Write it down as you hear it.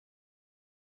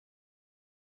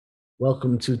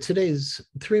Welcome to today's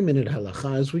 3-minute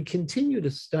halacha as we continue to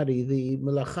study the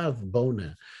melacha of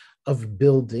bona, of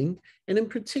building, and in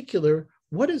particular,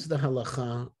 what is the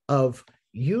halacha of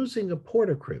using a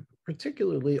PortaCrib,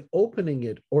 particularly opening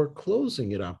it or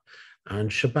closing it up on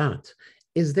Shabbat?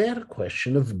 Is that a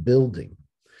question of building?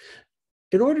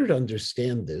 In order to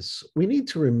understand this, we need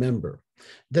to remember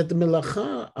that the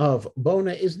melacha of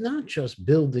bona is not just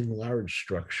building large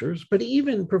structures, but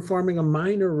even performing a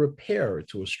minor repair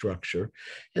to a structure,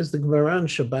 as the Gemara on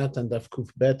Shabbat and Daf Kuf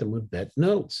Bet Amud Bet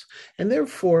notes. And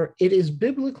therefore, it is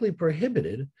biblically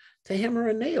prohibited to hammer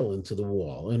a nail into the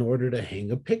wall in order to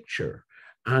hang a picture.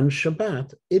 On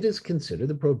Shabbat, it is considered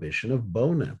the prohibition of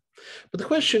bona. But the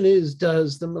question is,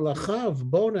 does the melacha of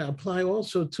bona apply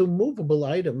also to movable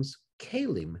items,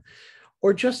 kelim,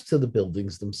 or just to the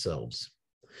buildings themselves?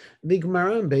 The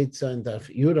Gemara in Beitza and Daf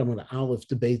Yud Amud Aleph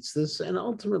debates this, and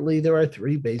ultimately there are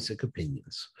three basic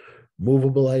opinions.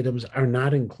 Movable items are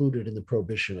not included in the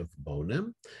prohibition of bona.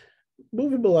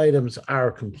 Movable items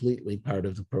are completely part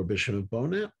of the prohibition of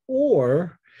bona,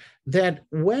 or that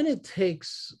when it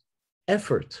takes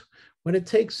effort, when it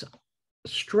takes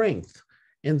strength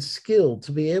and skill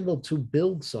to be able to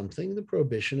build something, the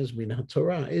prohibition is minat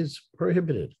Torah, is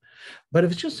prohibited. But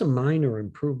if it's just a minor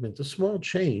improvement, a small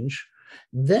change,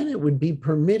 then it would be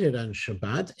permitted on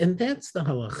Shabbat, and that's the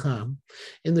halacha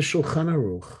in the Shulchan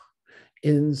Aruch,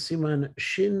 in Siman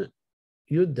Shin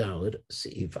Yud Daled,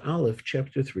 Seif Aleph,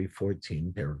 chapter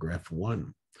 314, paragraph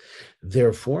 1.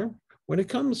 Therefore, when it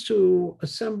comes to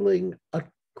assembling a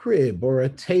crib or a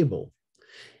table,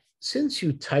 since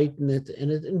you tighten it and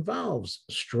it involves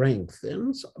strength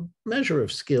and a measure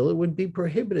of skill, it would be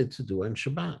prohibited to do on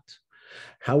Shabbat.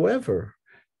 However,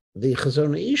 the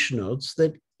Chazon Ish notes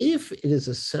that if it is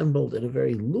assembled in a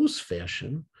very loose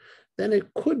fashion, then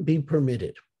it could be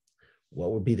permitted.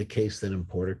 What would be the case then in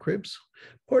PortaCribs?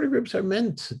 PortaCribs are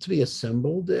meant to be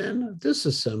assembled and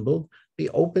disassembled, be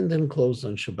opened and closed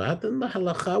on Shabbat, and the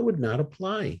halacha would not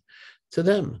apply to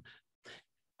them.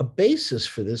 A basis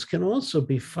for this can also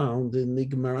be found in the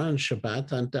Gemara on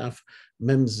Shabbat on Daf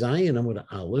Mem Zayin Amud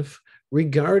Aleph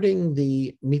regarding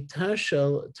the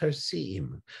mitashel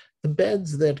tarsiim, the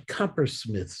beds that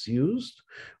coppersmiths used,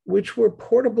 which were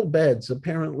portable beds.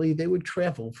 Apparently, they would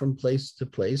travel from place to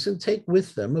place and take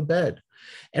with them a bed.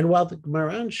 And while the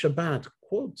Gemara on Shabbat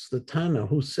quotes the Tana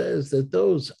who says that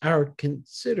those are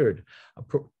considered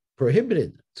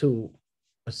prohibited to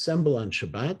assemble on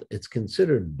Shabbat, it's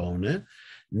considered bona.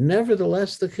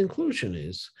 Nevertheless, the conclusion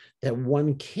is that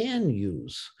one can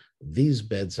use these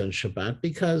beds on Shabbat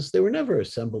because they were never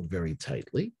assembled very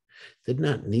tightly, did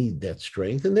not need that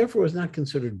strength, and therefore was not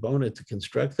considered bona to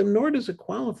construct them, nor does it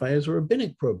qualify as a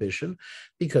rabbinic prohibition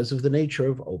because of the nature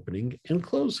of opening and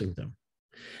closing them.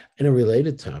 In a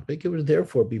related topic, it would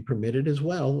therefore be permitted as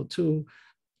well to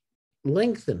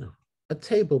lengthen a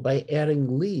table by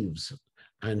adding leaves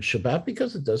on Shabbat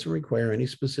because it doesn't require any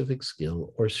specific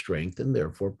skill or strength and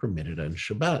therefore permitted on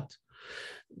Shabbat.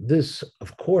 This,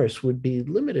 of course, would be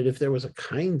limited if there was a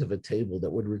kind of a table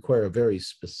that would require a very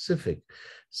specific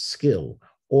skill,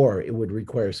 or it would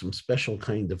require some special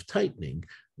kind of tightening,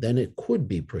 then it could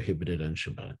be prohibited on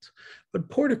Shabbat. But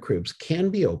PortaCribs can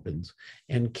be opened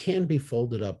and can be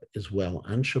folded up as well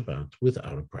on Shabbat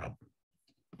without a problem.